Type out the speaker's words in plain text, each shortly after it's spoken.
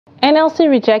NLC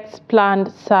rejects planned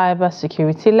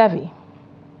cybersecurity levy.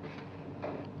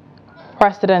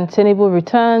 President Tinubu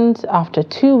returns after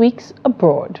 2 weeks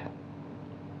abroad.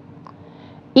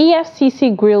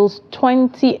 EFCC grills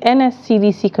 20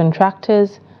 NSCDC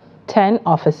contractors, 10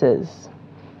 officers.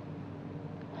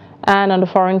 And on the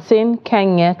foreign scene,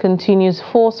 Kenya continues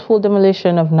forceful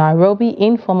demolition of Nairobi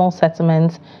informal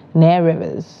settlements near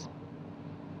rivers.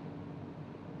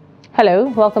 Hello,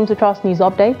 welcome to Trust News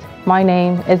Update. My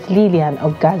name is Lilian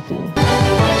Ogazi.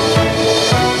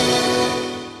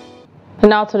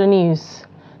 Now to the news.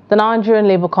 The Nigerian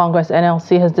Labour Congress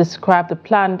NLC has described the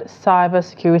planned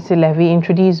cybersecurity levy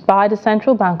introduced by the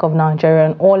Central Bank of Nigeria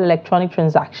on all electronic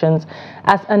transactions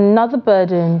as another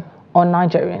burden on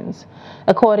Nigerians.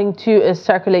 According to a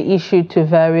circular issued to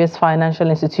various financial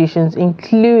institutions,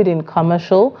 including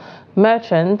commercial,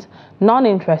 merchant,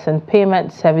 non-interest and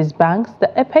payment service banks,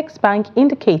 the Apex Bank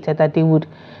indicated that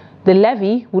the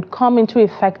levy would come into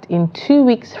effect in 2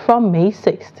 weeks from May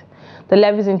 6th. The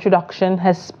levy's introduction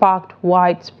has sparked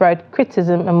widespread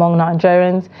criticism among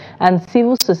Nigerians and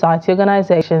civil society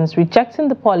organizations rejecting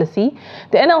the policy.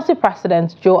 The NLC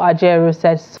president, Joe Ajaero,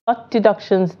 said such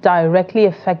deductions directly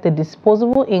affect the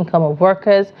disposable income of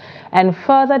workers and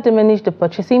further diminish the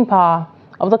purchasing power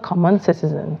of the common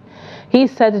citizen. He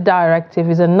said the directive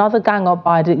is another gang up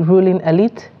by the ruling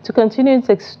elite to continue its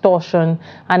extortion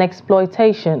and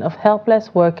exploitation of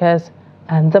helpless workers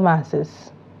and the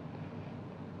masses.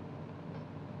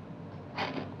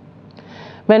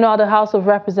 Meanwhile, the House of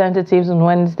Representatives on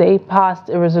Wednesday passed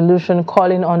a resolution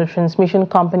calling on the Transmission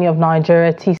Company of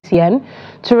Nigeria, TCN,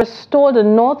 to restore the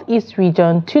Northeast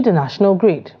region to the national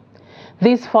grid.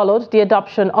 This followed the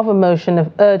adoption of a motion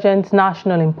of urgent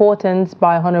national importance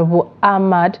by Honorable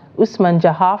Ahmad Usman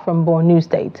Jahar from Borno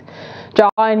State.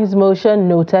 Jahar in his motion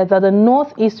noted that the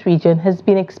Northeast region has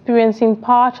been experiencing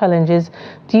power challenges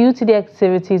due to the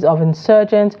activities of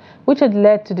insurgents, which had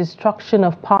led to destruction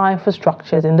of power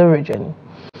infrastructures in the region.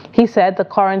 He said the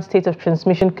current state of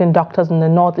transmission conductors in the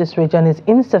Northeast region is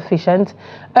insufficient,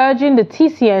 urging the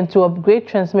TCN to upgrade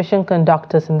transmission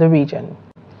conductors in the region.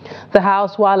 The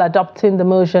House, while adopting the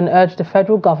motion, urged the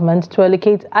federal government to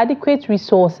allocate adequate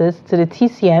resources to the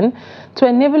TCN to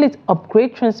enable it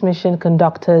upgrade transmission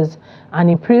conductors and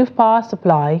improve power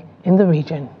supply in the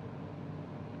region.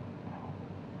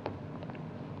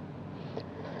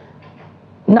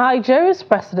 Nigeria's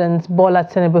President Bola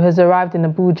Tinubu has arrived in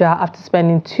Abuja after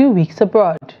spending 2 weeks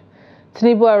abroad.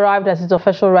 Tinubu arrived at his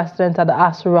official residence at the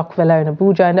Aso Rock Villa in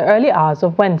Abuja in the early hours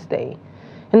of Wednesday.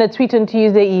 In a tweet on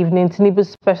Tuesday evening, Tinubu's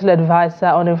Special Advisor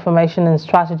on Information and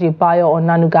Strategy, Bayo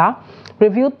Onanuga,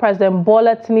 revealed President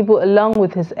Bola Tinubu, along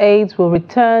with his aides, will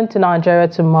return to Nigeria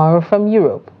tomorrow from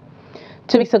Europe.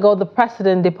 2 weeks ago, the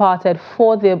president departed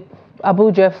for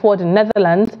Abuja for the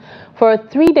Netherlands for a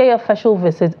 3-day official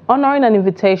visit, honoring an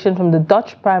invitation from the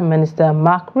Dutch Prime Minister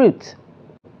Mark Rutte.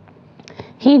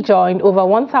 He joined over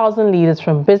 1,000 leaders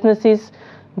from businesses,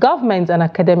 governments and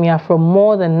academia from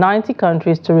more than 90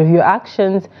 countries to review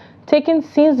actions taken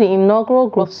since the inaugural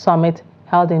Growth Summit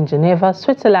held in Geneva,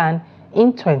 Switzerland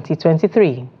in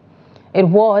 2023. It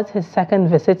was his second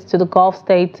visit to the Gulf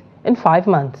state in 5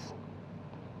 months.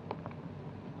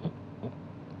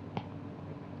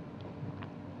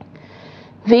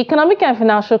 The Economic and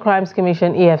Financial Crimes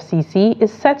Commission, EFCC,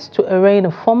 is set to arraign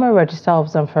a former registrar of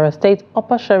Zamfara State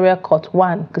Upper Sharia Court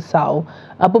 1, Gusau,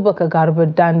 Abubakar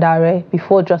Garba Dandare,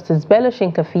 before Justice Bello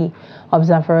Shinkafi of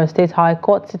Zamfara State High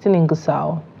Court sitting in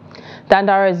Gusau.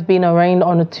 Dandare has been arraigned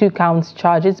on 2 counts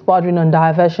charges bordering on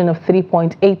diversion of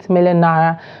 3.8 million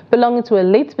naira belonging to a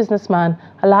late businessman,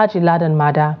 Alhaji Ladan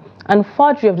Mada, and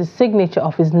forgery of the signature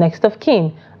of his next of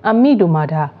kin, Amidu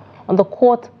Mada, on the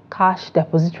court cash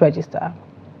deposit register.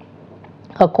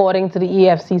 According to the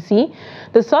EFCC,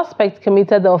 the suspect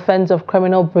committed the offense of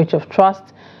criminal breach of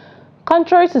trust,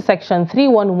 contrary to Section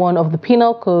 311 of the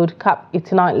Penal Code, Cap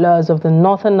 89 laws of the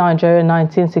Northern Nigeria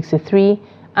 1963,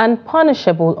 and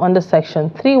punishable under Section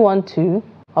 312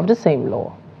 of the same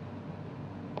law.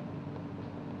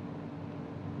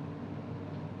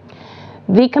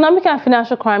 The Economic and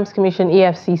Financial Crimes Commission,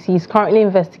 EFCC, is currently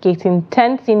investigating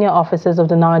 10 senior officers of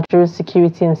the Nigeria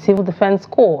Security and Civil Defense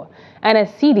Corps,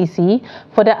 NSCDC,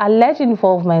 for their alleged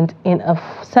involvement in a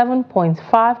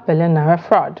 7.5 billion naira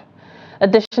fraud.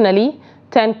 Additionally,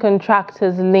 10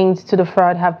 contractors linked to the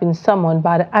fraud have been summoned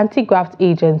by the Anti-Graft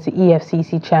Agency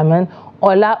EFCC Chairman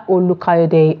Ola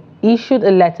Olukayode issued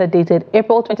a letter dated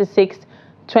April 26,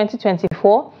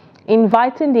 2024,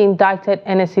 inviting the indicted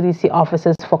NSCDC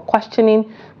officers for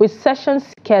questioning, with sessions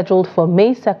scheduled for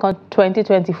May 2,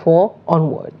 2024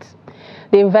 onwards.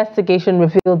 The investigation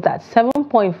revealed that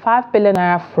 7.5 billion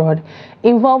naira fraud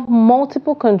involved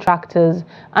multiple contractors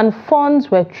and funds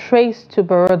were traced to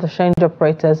bureau de change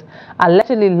operators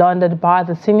allegedly laundered by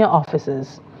the senior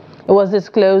officers. It was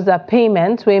disclosed that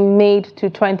payments were made to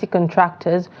 20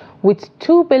 contractors with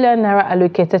 2 billion naira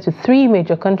allocated to 3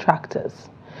 major contractors.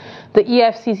 The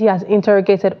EFCC has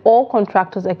interrogated all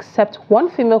contractors except one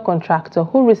female contractor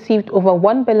who received over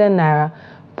 1 billion naira,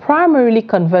 primarily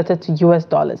converted to US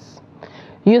dollars.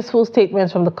 Useful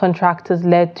statements from the contractors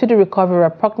led to the recovery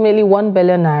of approximately 1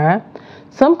 billion naira.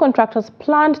 Some contractors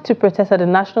planned to protest at the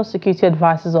National Security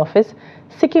Advisor's Office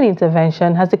seeking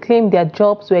intervention as they claimed their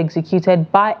jobs were executed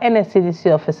by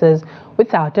NSCDC officers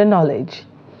without their knowledge.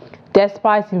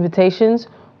 Despite invitations,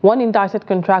 one indicted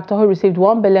contractor who received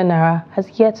 1 billion naira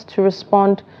has yet to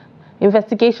respond.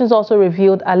 Investigations also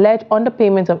revealed alleged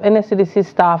underpayment of NSCDC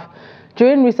staff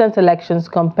during recent elections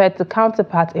compared to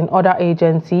counterparts in other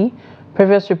agencies.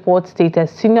 Previous reports stated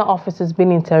senior officers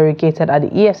being interrogated at the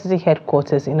EFCC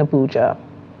headquarters in Abuja.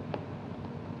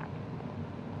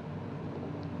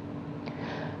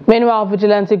 Meanwhile, a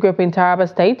vigilante group in Taraba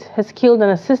State has killed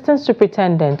an assistant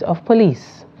superintendent of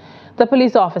police. The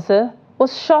police officer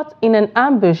was shot in an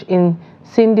ambush in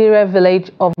Sindire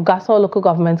village of Gasol Local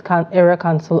Government Area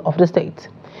Council of the state.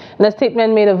 In a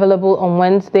statement made available on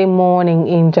Wednesday morning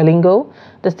in Jalingo,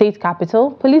 the state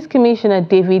capital, Police Commissioner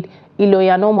David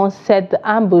Iloyanomo said the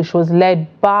ambush was led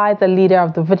by the leader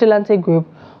of the vigilante group,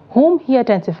 whom he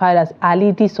identified as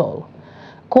Ali Disol.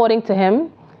 According to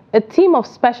him, a team of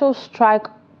Special Strike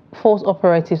Force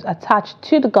operatives attached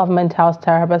to the Government House,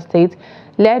 Taraba State,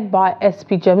 led by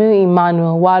SP Jamil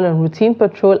Emmanuel, while on routine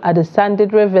patrol at the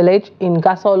Sandidre village in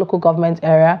Gasol Local Government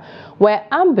area, were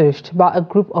ambushed by a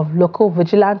group of local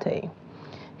vigilante.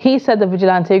 He said the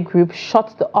vigilante group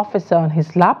shot the officer on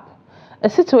his lap, a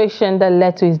situation that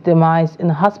led to his demise in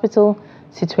a hospital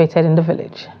situated in the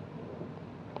village.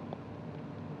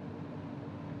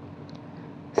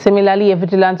 Similarly, a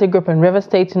vigilante group in River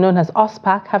State known as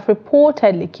OSPAC have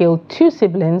reportedly killed 2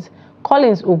 siblings,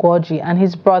 Collins Ugoji and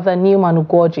his brother Newman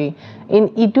Ugoji, in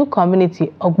Idu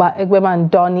community, Ogba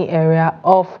Egbemandoni area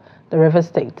of the River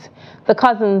State. The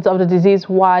cousins of the deceased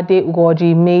Wade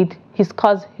Ugoji made his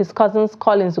cousins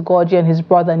Collins Ugoji and his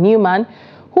brother Newman,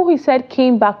 who he said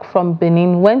came back from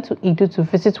Benin, went to Idu to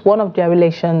visit one of their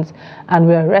relations and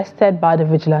were arrested by the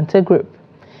vigilante group.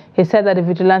 He said that the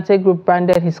vigilante group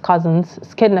branded his cousins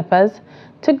as kidnappers,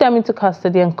 took them into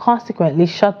custody and consequently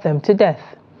shot them to death.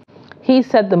 He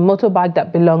said the motorbike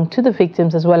that belonged to the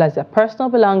victims as well as their personal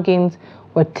belongings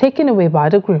were taken away by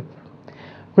the group.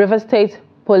 River State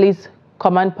Police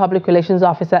Command Public Relations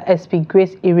Officer SP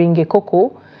Grace Iringe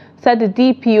Koko said the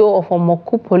DPO of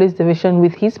Omoku Police Division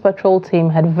with his patrol team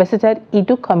had visited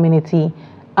Idu community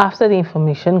after the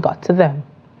information got to them.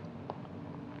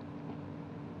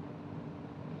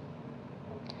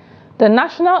 The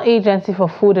National Agency for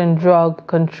Food and Drug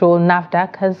Control,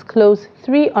 NAFDAC, has closed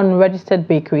 3 unregistered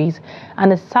bakeries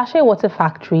and a sachet water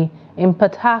factory in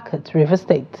Port Harcourt, River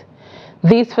State.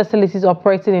 These facilities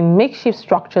operated in makeshift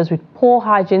structures with poor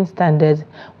hygiene standards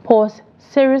pose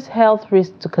serious health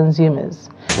risks to consumers.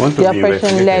 The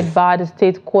operation, led by the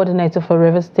state coordinator for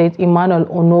River State, Emmanuel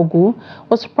Onogu,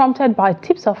 was prompted by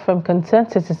tips-off from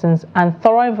concerned citizens and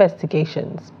thorough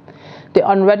investigations. The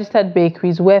unregistered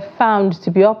bakeries were found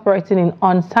to be operating in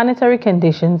unsanitary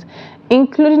conditions,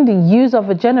 including the use of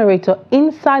a generator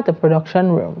inside the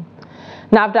production room.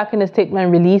 NAFDAC, in a statement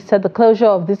released, said the closure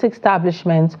of this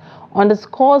establishment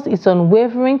underscores its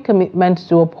unwavering commitment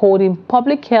to upholding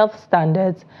public health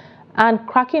standards and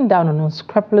cracking down on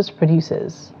unscrupulous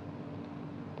producers.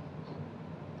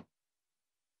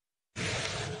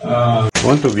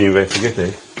 Want to be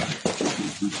investigated?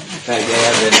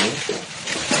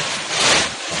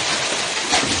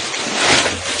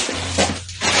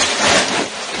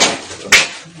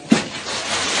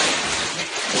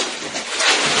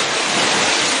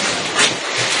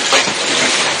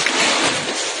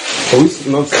 Are we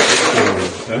not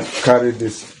supposed to carry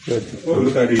this?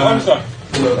 Look at it. All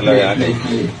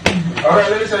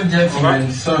right, ladies and gentlemen,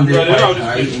 Sunday,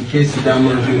 in case you don't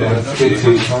know,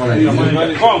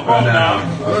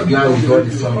 glad we got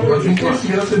this song. But in case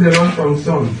you also the run from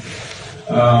song,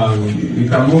 you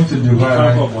can move to Dubai.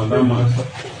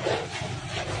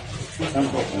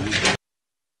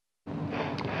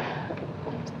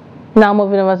 Now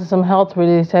moving over to some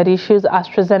health-related issues,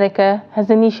 AstraZeneca has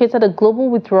initiated a global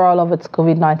withdrawal of its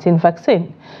COVID-19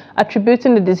 vaccine,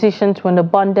 attributing the decision to an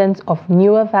abundance of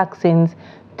newer vaccines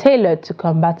tailored to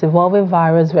combat evolving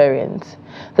virus variants.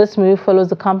 This move follows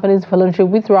the company's voluntary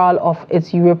withdrawal of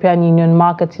its European Union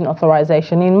marketing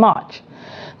authorization in March.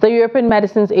 The European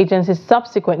Medicines Agency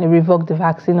subsequently revoked the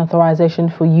vaccine authorization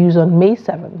for use on May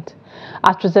 7th.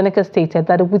 AstraZeneca stated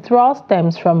that the withdrawal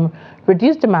stems from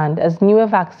reduced demand as newer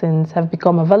vaccines have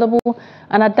become available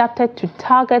and adapted to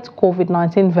target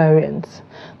COVID-19 variants.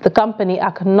 The company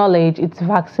acknowledged its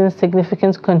vaccine's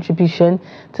significant contribution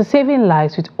to saving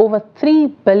lives with over 3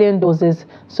 billion doses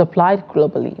supplied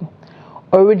globally.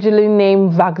 Originally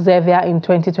named Vaxzevria in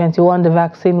 2021, the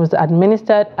vaccine was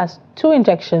administered as 2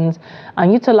 injections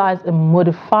and utilized a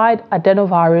modified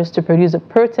adenovirus to produce a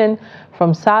protein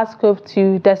from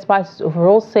SARS-CoV-2. Despite its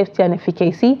overall safety and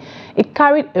efficacy, it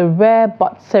carried a rare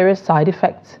but serious side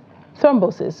effect: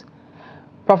 thrombosis.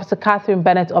 Professor Catherine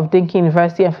Bennett of Dinky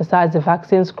University emphasized the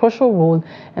vaccine's crucial role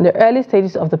in the early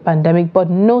stages of the pandemic, but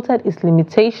noted its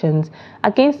limitations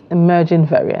against emerging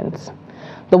variants.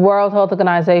 The World Health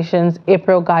Organization's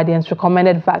April guidance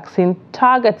recommended vaccine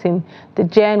targeting the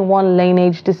Gen 1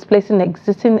 lineage, displacing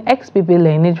existing XBB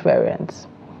lineage variants.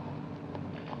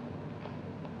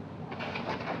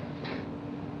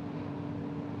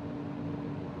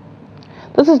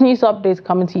 This is news updates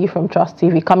coming to you from Trust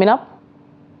TV. Coming up,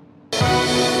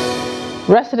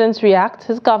 residents react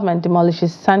as government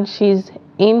demolishes Sanchez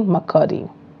in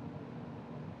Makurdi.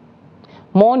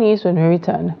 More news when we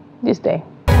return this day.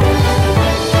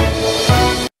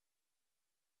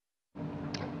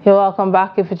 You're welcome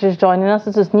back. If you're just joining us,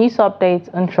 this is News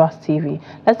Updates on Trust TV.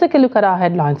 Let's take a look at our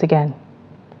headlines again.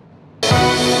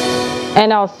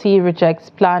 NLC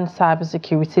rejects planned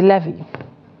cybersecurity levy.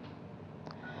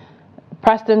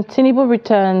 President Tinubu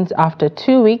returns after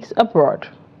 2 weeks abroad.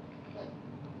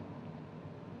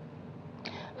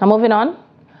 Now moving on.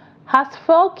 As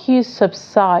fuel queues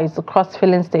subsides across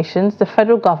filling stations, the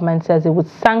federal government says it would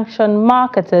sanction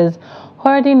marketers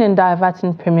hoarding and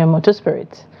diverting premium motor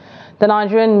spirits. The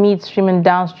Nigerian Midstream and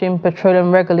Downstream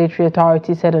Petroleum Regulatory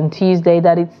Authority said on Tuesday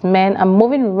that its men are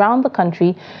moving around the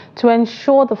country to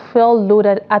ensure the fuel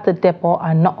loaded at the depot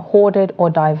are not hoarded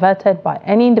or diverted by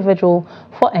any individual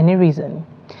for any reason.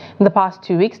 In the past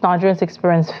 2 weeks, Nigerians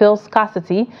experienced fuel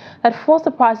scarcity that forced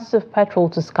the prices of petrol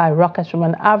to skyrocket from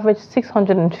an average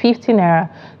 650 naira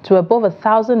to above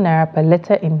 1,000 naira per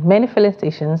litre in many filling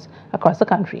stations across the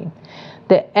country.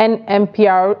 The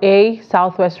NMPRA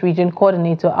Southwest Region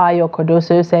Coordinator Ayo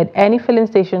Cardoso said any filling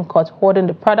station caught hoarding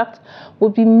the product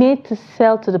would be made to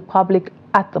sell to the public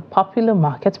at the popular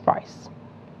market price.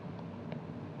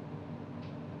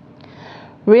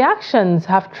 Reactions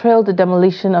have trailed the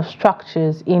demolition of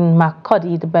structures in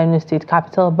Makurdi, the Benue State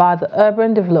capital, by the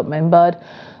Urban Development Board.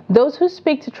 Those who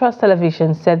speak to Trust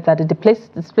Television said that the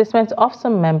displacement of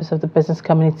some members of the business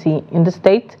community in the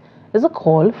state is a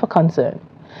call for concern.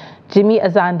 Jimmy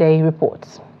Azande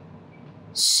reports.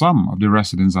 Some of the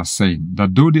residents are saying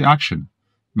that though the action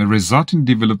may result in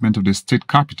development of the state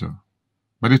capital,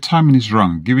 but the timing is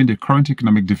wrong given the current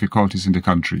economic difficulties in the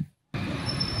country.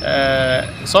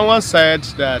 Someone said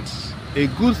that a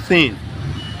good thing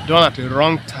done at the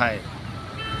wrong time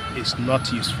is not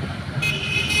useful.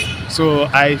 So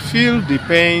I feel the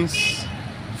pains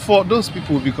for those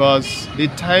people because the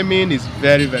timing is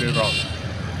very, very wrong.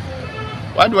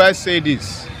 Why do I say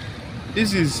this?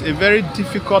 This is a very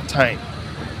difficult time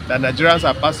that Nigerians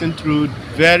are passing through,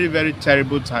 very, very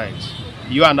terrible times.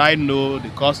 You and I know the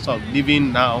cost of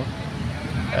living now,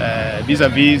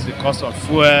 vis-a-vis the cost of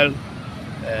fuel,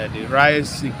 the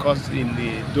rise in cost in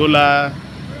the dollar,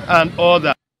 and all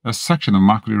that. A section of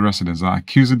Makurdi residents are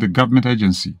accusing the government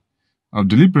agency of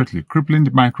deliberately crippling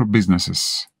the micro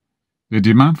businesses. They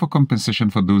demand for compensation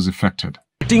for those affected.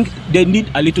 I think they need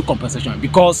a little compensation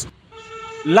because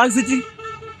laxity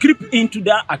creep into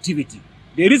their activity.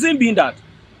 The reason being that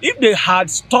if they had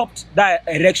stopped that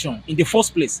erection in the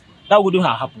first place, that wouldn't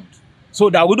have happened. So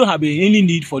there wouldn't have been any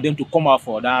need for them to come out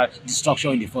for that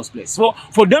destruction in the first place. So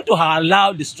for them to have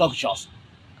allowed the structures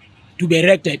to be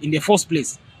erected in the first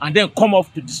place and then come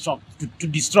off to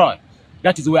destroy,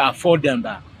 that is where I fault them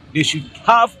that they should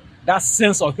have that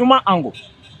sense of human angle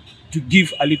to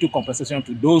give a little compensation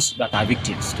to those that are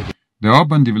victims today. The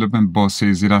Urban Development Board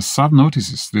says it has served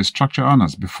notices to the structure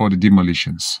owners before the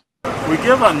demolitions. We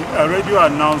gave a radio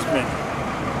announcement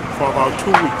for about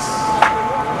 2 weeks.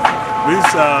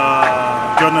 These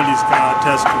journalists can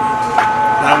attest to it.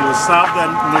 And we serve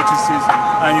them notices,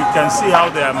 and you can see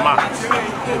how they are marked.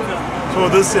 So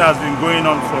this thing has been going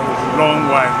on for a long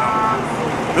while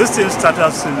now. This thing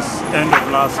started since end of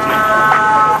last year.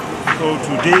 So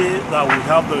today that we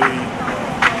have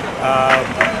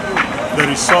the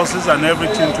resources and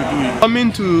everything to do it.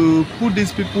 Coming to put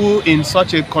these people in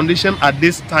such a condition at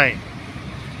this time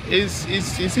is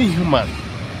inhuman,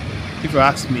 if you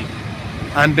ask me.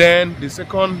 And then the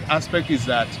second aspect is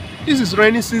that this is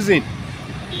rainy season.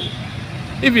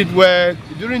 If it were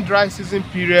during dry season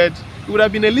period, it would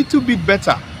have been a little bit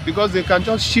better because they can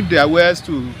just shift their wares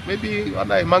to maybe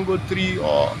under a mango tree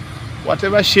or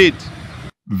whatever shade.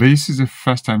 This is the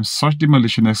first time such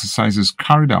demolition exercise is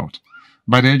carried out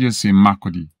by the agency in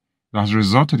Makurdi that has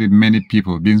resulted in many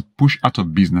people being pushed out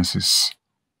of businesses.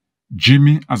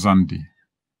 Jimmy Azandi,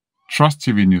 Trust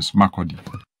TV News, Makurdi.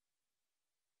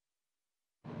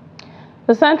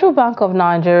 The Central Bank of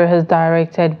Nigeria has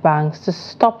directed banks to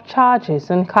stop charges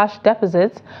on cash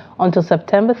deposits until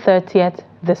September 30th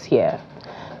this year.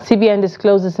 CBN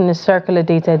discloses in a circular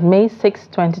dated May 6,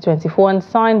 2024 and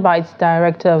signed by its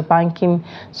Director of Banking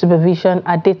Supervision,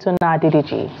 Adetona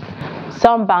Adedeji.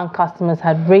 Some bank customers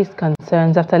had raised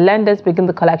concerns after lenders began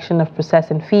the collection of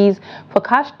processing fees for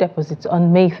cash deposits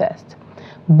on May 1st.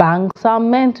 Banks are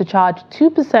meant to charge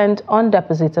 2% on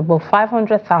deposits above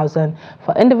 500,000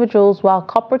 for individuals, while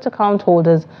corporate account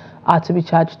holders are to be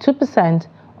charged 2%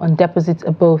 on deposits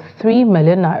above 3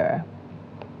 million naira.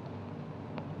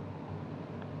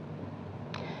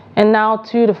 And now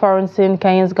to the foreign scene.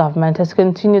 Kenya's government has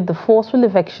continued the forceful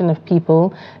eviction of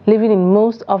people living in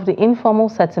most of the informal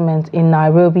settlements in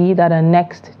Nairobi that are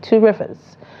next to rivers.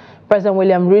 President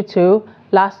William Ruto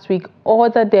last week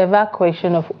ordered the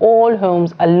evacuation of all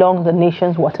homes along the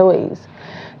nation's waterways.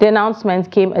 The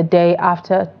announcement came a day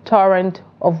after a torrent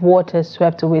of water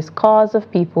swept away scores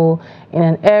of people in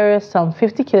an area some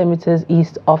 50 kilometers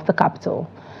east of the capital.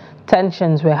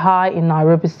 Tensions were high in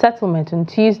Nairobi's settlement on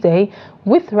Tuesday,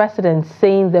 with residents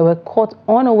saying they were caught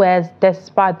unawares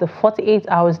despite the 48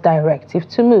 hours directive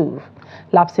to move,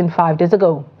 lapsing 5 days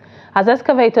ago. As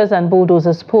excavators and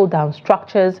bulldozers pulled down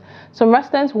structures, some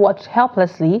residents watched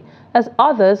helplessly as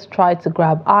others tried to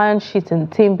grab iron sheets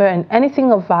and timber and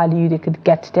anything of value they could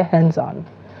get their hands on.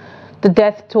 The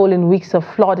death toll in weeks of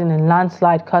flooding and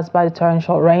landslide caused by the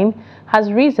torrential rain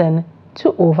has risen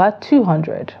to over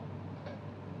 200.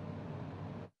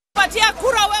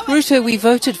 Ruto, we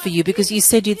voted for you because you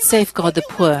said you'd safeguard the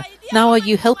poor. Now are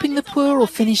you helping the poor or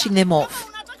finishing them off?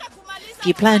 If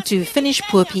you plan to finish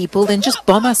poor people, then just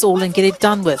bomb us all and get it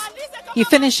done with. You're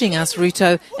finishing us,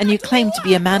 Ruto, and you claim to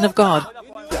be a man of God.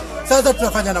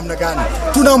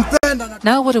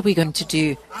 Now what are we going to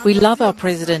do? We love our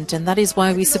president and that is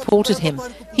why we supported him.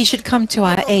 He should come to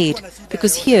our aid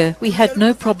because here we had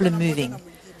no problem moving.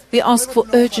 We ask for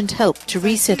urgent help to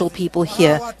resettle people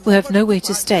here who have nowhere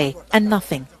to stay and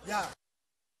nothing.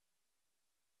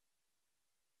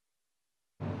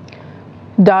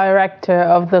 Director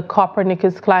of the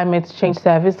Copernicus Climate Change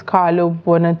Service, Carlo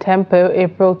Buonatempo,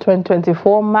 April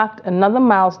 2024 marked another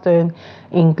milestone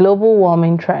in global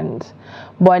warming trends.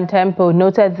 Buonatempo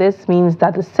noted this means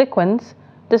that the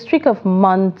streak of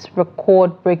months,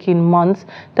 record-breaking months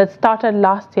that started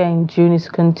last year in June is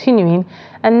continuing,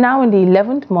 and now in the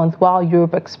 11th month, while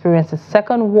Europe experienced the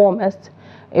second warmest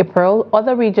April,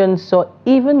 other regions saw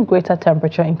even greater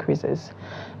temperature increases.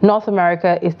 North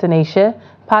America, Eastern Asia,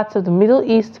 parts of the Middle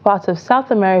East, parts of South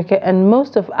America, and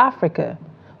most of Africa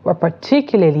were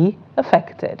particularly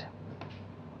affected.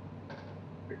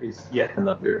 It is yet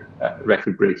another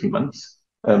record-breaking month.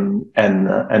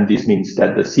 And this means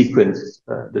that the sequence,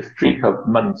 the streak of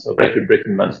months, of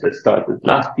record-breaking months that started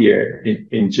last year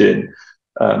in June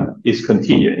is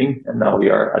continuing, and now we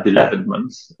are at 11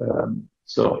 months.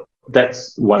 So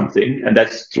that's one thing, and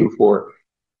that's true for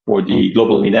the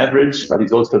global mean average, but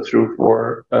it's also true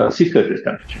for sea surface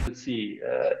temperature. We'll see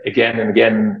again and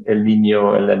again El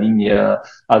Nino and La Nina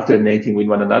alternating with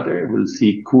one another. We'll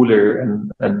see cooler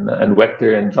and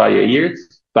wetter and drier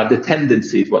years. But the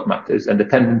tendency is what matters, and the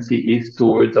tendency is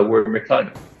towards a warmer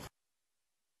climate.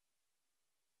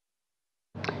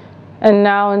 And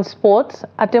now in sports,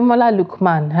 Ademola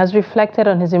Lookman has reflected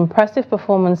on his impressive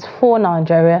performance for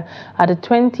Nigeria at the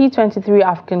 2023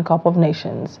 African Cup of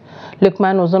Nations.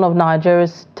 Lookman was one of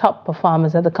Nigeria's top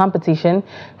performers at the competition,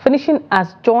 finishing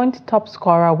as joint top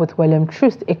scorer with William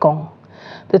Troost Ekong.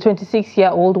 The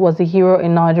 26-year-old was the hero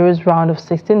in Nigeria's round of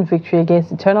 16 victory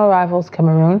against eternal rivals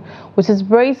Cameroon, with his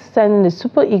brace sending the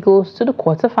Super Eagles to the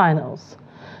quarterfinals.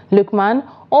 Lookman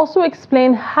also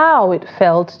explained how it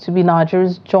felt to be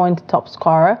Nigeria's joint top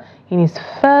scorer in his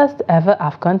first ever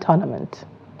AFCON tournament.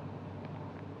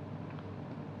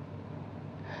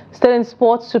 Still in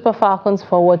sports, Super Falcons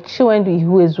forward Chiwendu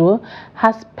Ihuezuo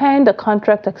has penned a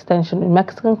contract extension with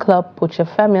Mexican club Puche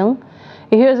Femil.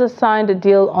 Ihuezuo signed a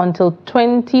deal until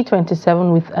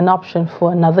 2027 with an option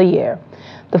for another year.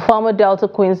 The former Delta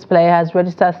Queens player has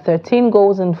registered 13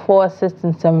 goals and 4 assists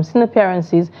in 17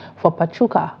 appearances for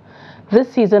Pachuca. This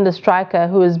season, the striker,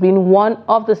 who has been one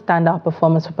of the standout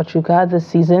performers for Pachuca this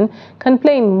season, can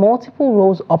play in multiple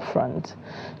roles up front.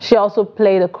 She also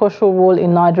played a crucial role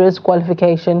in Nigeria's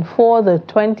qualification for the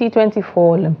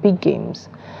 2024 Olympic Games.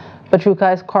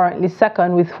 Pachuca is currently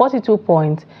second with 42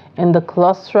 points in the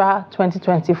Clausura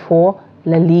 2024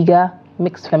 La Liga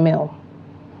Mixed Female.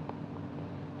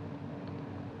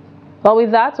 Well,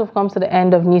 with that, we've come to the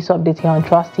end of News Update here on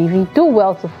Trust TV. Do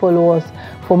well to follow us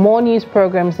for more news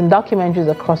programs and documentaries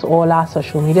across all our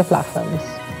social media platforms.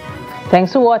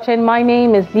 Thanks for watching. My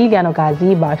name is Lilian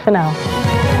Ogazi. Bye for now.